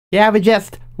Yeah, we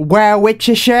just wear a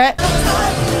Witcher shirt.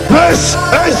 This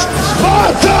is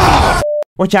Sparta!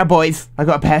 Watch out, boys. I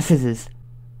got a pair of scissors.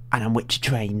 And I'm Witcher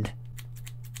trained.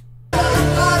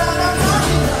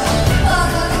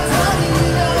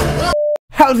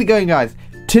 How's it going, guys?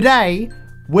 Today,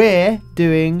 we're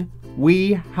doing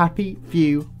We Happy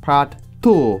Few Part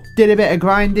 2. Did a bit of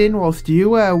grinding whilst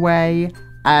you were away.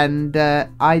 And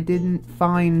I didn't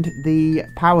find the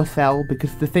power cell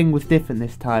because the thing was different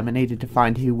this time. I needed to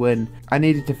find who won. I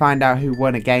needed to find out who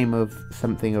won a game of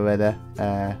something or other.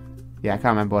 Yeah, I can't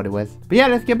remember what it was. But yeah,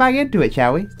 let's get back into it,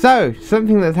 shall we? So,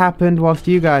 something that's happened whilst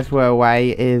you guys were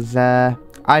away is I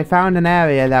found an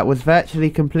area that was virtually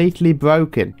completely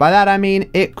broken. By that I mean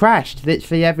it crashed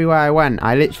literally everywhere I went.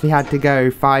 I literally had to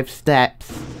go 5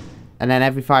 steps. And then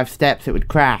every 5 steps it would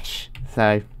crash.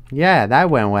 So... yeah, that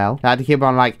went well. I had to keep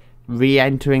on, like,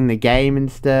 re-entering the game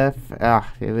and stuff. Ugh,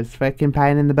 it was freaking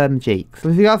pain in the bum cheeks. So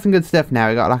we got some good stuff now.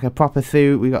 We got, like, a proper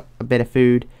suit. We got a bit of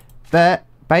food. But,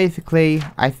 basically,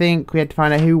 I think we had to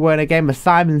find out who won a game of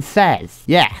Simon Says.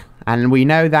 Yeah, and we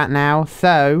know that now.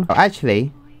 So, oh,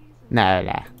 actually, no.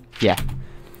 Yeah.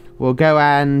 We'll go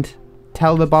and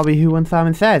tell the Bobby who won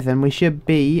Simon Says. And we should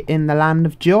be in the land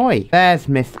of joy. There's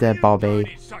Mr. Bobby.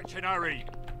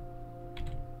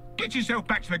 Get yourself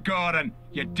back to the garden,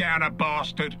 you downer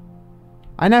bastard.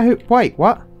 I know who... wait,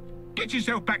 what? Get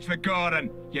yourself back to the garden,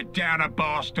 you downer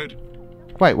bastard.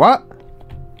 Wait, what?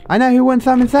 I know who won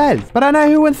Simon Says. But I know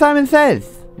who won Simon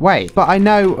Says. Wait, but I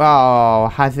know... oh,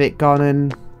 has it gone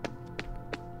and...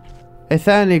 it's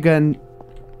only gone...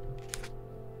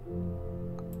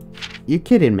 you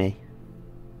kidding me?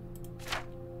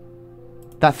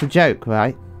 That's a joke,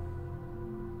 right?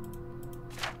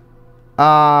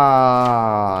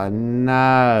 Oh,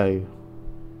 no.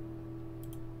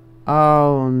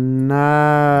 Oh,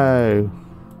 no.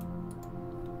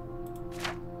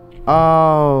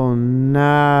 Oh,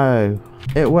 no.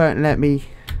 It won't let me...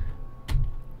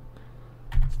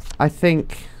 I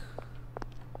think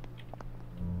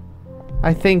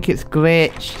it's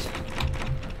glitched.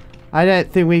 I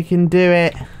don't think we can do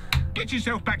it. Get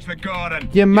yourself back to the garden.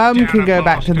 Your mum can go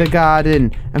back to the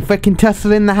garden and fucking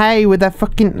tussle in the hay with her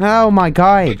fucking... oh my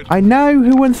god. I know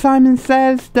who won Simon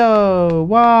Says though.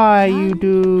 Why you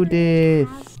do this?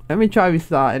 Let me try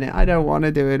restarting it. I don't want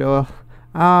to do it all.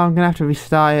 Oh, I'm gonna have to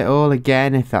restart it all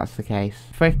again if that's the case.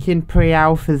 Freaking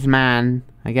pre-alphas, man.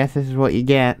 I guess this is what you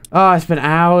get. Oh, I spent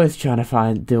hours trying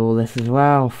to do all this as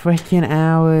well. Freaking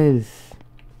hours.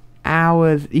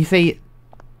 Hours. You see...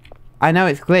 I know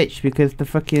it's glitched because the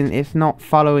fucking... it's not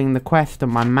following the quest on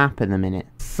my map in the minute.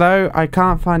 So, I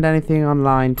can't find anything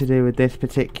online to do with this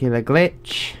particular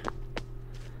glitch.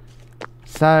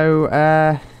 So,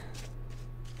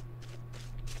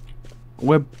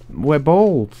 we're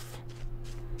balls.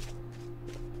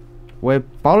 We're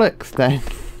bollocks then.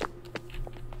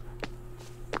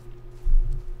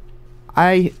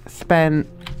 I spent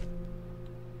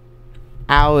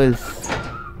hours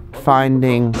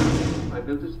finding...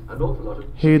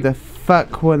 who the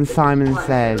fuck won Simon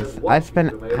Says. I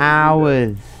spent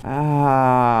hours. I'm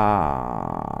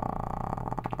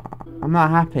not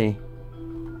happy.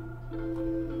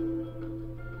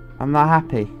 I'm not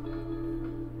happy.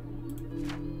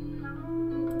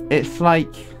 It's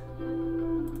like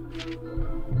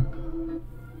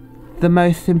the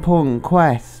most important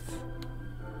quest.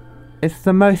 It's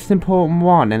the most important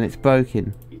one and it's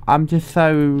broken. I'm just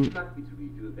so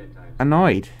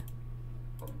annoyed.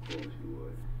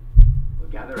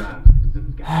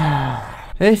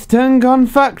 It's done gone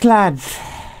fucked, lads.